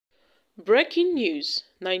Breaking news: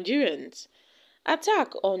 Nigerians.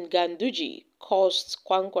 Attack on Ganduje cost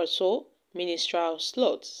Kwankwaso ministerial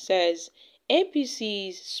slot, says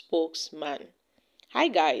APC's spokesman. Hi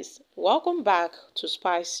guys, welcome back to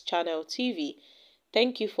Spice Channel TV.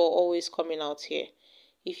 Thank you for always coming out here.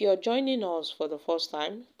 If you're joining us for the first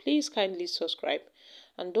time, please kindly subscribe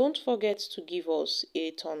and don't forget to give us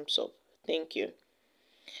a thumbs up. Thank you.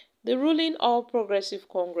 The ruling All Progressive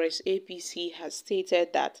Congress APC has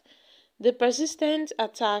stated that the persistent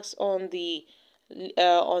attacks on the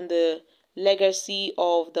legacy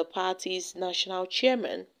of the party's national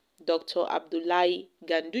chairman, Dr. Abdullahi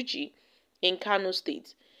Ganduje, in Kano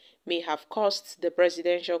State, may have cost the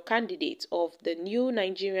presidential candidate of the new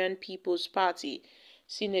Nigerian People's Party,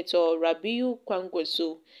 Senator Rabiu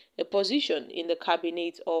Kwankwaso, a position in the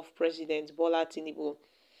cabinet of President Bola Tinubu.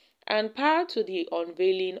 And prior to the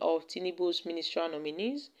unveiling of Tinubu's ministerial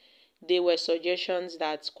nominees, there were suggestions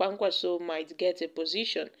that Kwankwaso might get a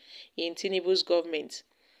position in Tinubu's government,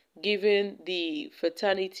 given the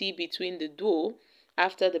fraternity between the duo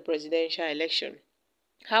after the presidential election.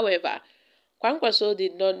 However, Kwankwaso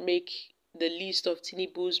did not make the list of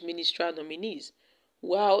Tinubu's ministerial nominees,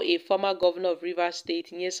 while a former governor of Rivers State,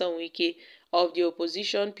 Nyesom Wike, of the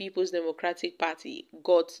opposition People's Democratic Party,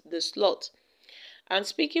 got the slot. And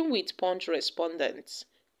speaking with Punch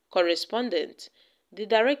correspondent, the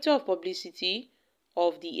Director of Publicity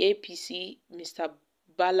of the APC, Mr.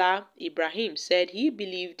 Bala Ibrahim, said he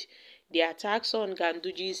believed the attacks on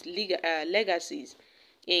Ganduji's legacies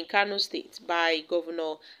in Kano State by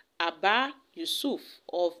Governor Abba Yusuf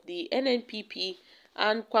of the NNPP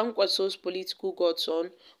and Kwankwaso's political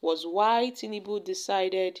godson was why Tinubu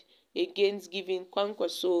decided against giving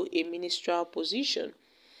Kwankwaso a ministerial position.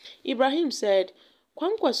 Ibrahim said,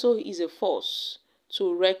 Kwankwaso is a force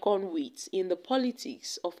to reckon with in the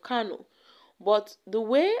politics of Kano, but the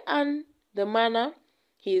way and the manner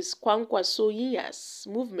his Kwankwasoians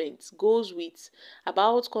movement goes with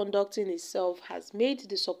about conducting itself has made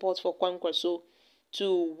the support for Kwankwaso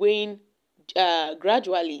to wane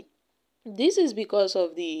gradually. This is because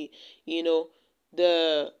of the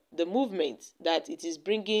movement that it is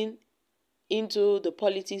bringing into the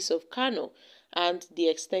politics of Kano and by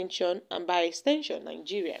extension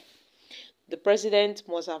Nigeria. The president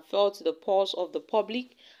must have felt the pulse of the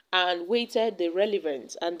public and weighted the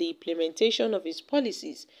relevance and the implementation of his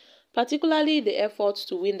policies, particularly the efforts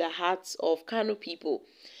to win the hearts of Kano people.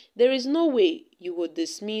 There is no way you would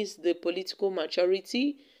dismiss the political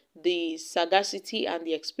maturity, the sagacity and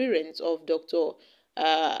the experience of Dr.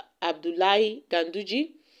 Abdullahi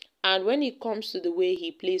Ganduje, and when it comes to the way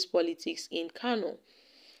he plays politics in Kano.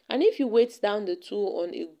 And if you weight down the two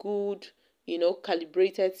on a good,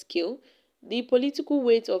 calibrated scale, the political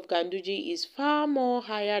weight of Ganduje is far more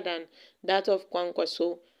higher than that of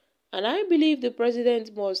Kwankwaso. And I believe the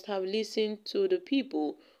president must have listened to the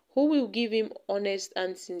people who will give him honest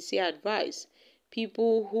and sincere advice,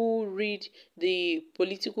 people who read the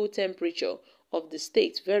political temperature of the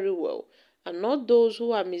state very well, and not those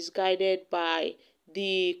who are misguided by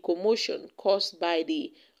the commotion caused by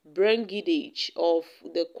the brigandage of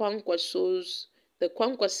the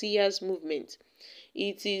Kwankwasias movement.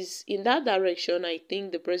 It is in that direction I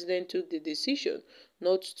think the president took the decision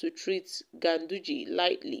not to treat Ganduje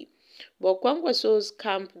lightly. But Kwankwaso's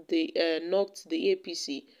camp knocked the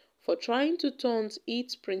APC for trying to taunt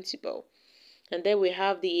its principle. And then we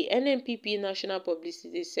have the NNPP National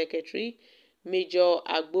Publicity Secretary, Major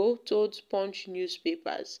Agbo, told Punch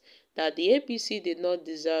newspapers that the APC did not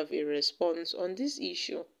deserve a response on this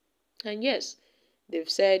issue. And yes, they've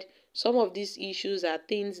said some of these issues are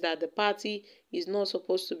things that the party is not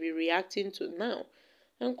supposed to be reacting to now.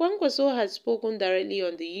 And Kwankwaso has spoken directly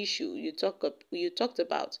on the issue you talked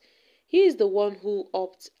about. He is the one who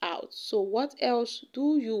opts out. So what else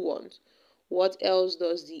do you want? What else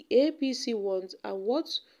does the APC want? And what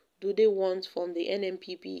do they want from the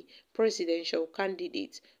NNPP presidential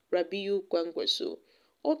candidate, Rabiu Kwankwaso?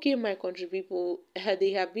 Okay, my country people,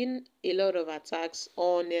 there have been a lot of attacks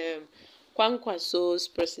on Kwankwaso's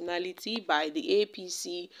personality by the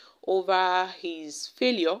APC over his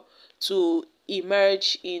failure to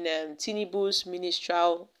emerge in Tinubu's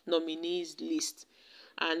ministerial nominees list.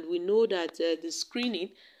 And we know that the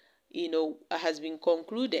screening, has been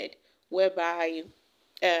concluded, whereby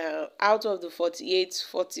out of the 48,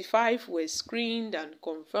 45 were screened and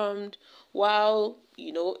confirmed, while,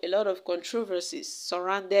 a lot of controversies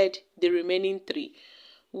surrounded the remaining 3,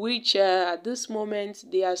 which at this moment,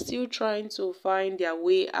 they are still trying to find their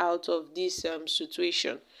way out of this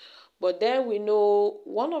situation. But then we know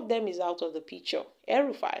one of them is out of the picture,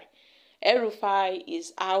 El-Rufai. El-Rufai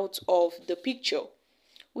is out of the picture.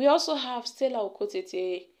 We also have Stella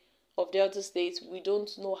Okotete of Delta State. We don't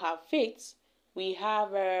know her fate. We have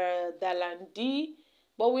Dalandi,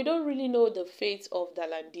 but we don't really know the fate of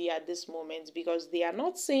Dalandi at this moment because they are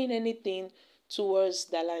not saying anything towards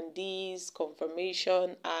Dalandi's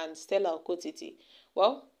confirmation and Stella Okotete.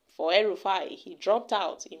 Well, for El-Rufai, he dropped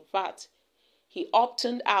out. In fact, he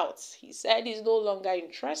opted out. He said he's no longer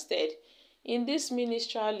interested in this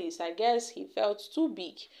ministerial list. I guess he felt too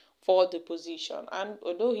big for the position. And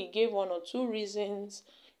although he gave one or two reasons,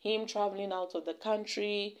 him traveling out of the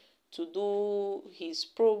country to do his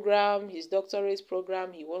program, his doctorate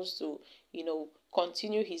program, he wants to,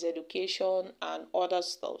 continue his education and other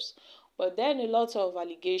stuffs. But then a lot of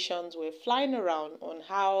allegations were flying around on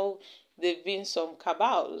how there've been some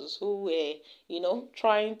cabals who were,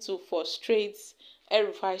 trying to frustrate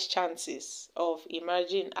El-Rufai's chances of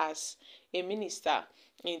emerging as a minister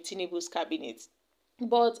in Tinubu's cabinet.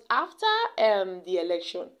 But after the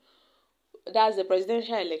election, that's the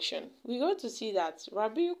presidential election, we got to see that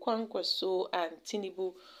Rabiu Kwankwaso and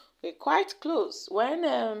Tinubu were quite close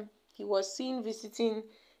when he was seen visiting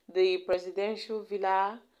the presidential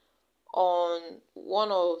villa on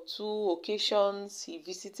one or two occasions he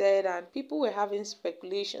visited, and people were having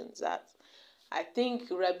speculations that I think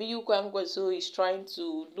Rabiu Kwankwaso is trying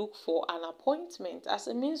to look for an appointment as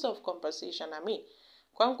a means of compensation. I mean,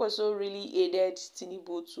 Kwankwaso really aided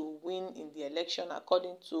Tinubu to win in the election,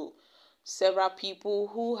 according to several people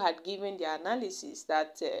who had given their analysis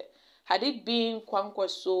that had it been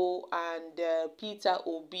Kwankwaso and Peter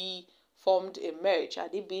Obi formed a merge,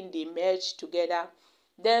 had it been they merged together,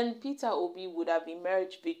 then Peter Obi would have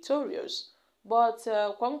emerged victorious. But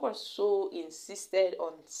Kwankwaso insisted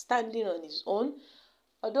on standing on his own.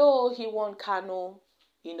 Although he won Kano,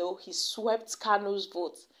 he swept Kano's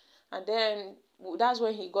vote. And then that's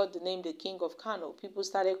when he got the name the King of Kano. People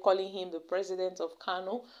started calling him the President of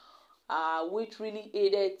Kano, which really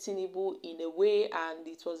aided Tinubu in a way, and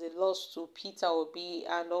it was a loss to Peter Obi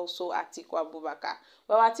and also Atiku Abubakar.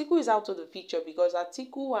 Well, Atiku is out of the picture because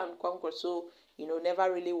Atiku and Kwankwaso,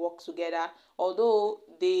 never really worked together, although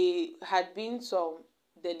there had been some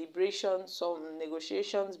deliberations, some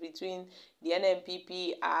negotiations between the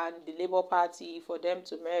NNPP and the Labour Party for them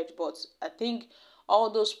to merge, but I think all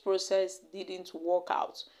those processes didn't work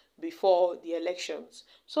out before the elections.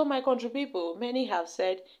 So my country people, many have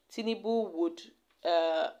said Tinubu would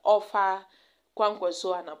offer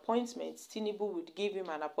Kwankwaso an appointment. Tinubu would give him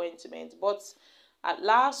an appointment, but at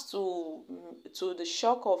last, to the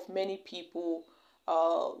shock of many people,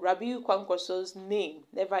 Rabiu Kwankwaso's name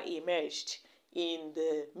never emerged in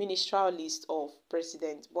the ministerial list of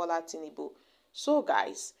President Bola Tinubu. So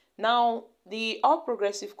guys, now the All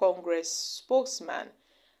Progressive Congress spokesman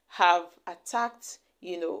have attacked,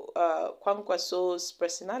 Kwankwaso's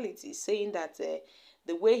personality, saying that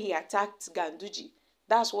the way he attacked Ganduje,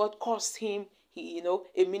 that's what cost him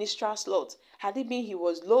a ministerial slot. Had it been he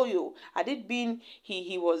was loyal, had it been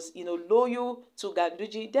he was, loyal to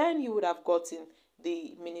Ganduje, then he would have gotten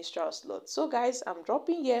the ministerial slot. So guys, I'm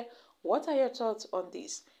dropping here. What are your thoughts on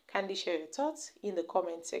this? Kindly share your thoughts in the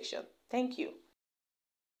comment section. Thank you.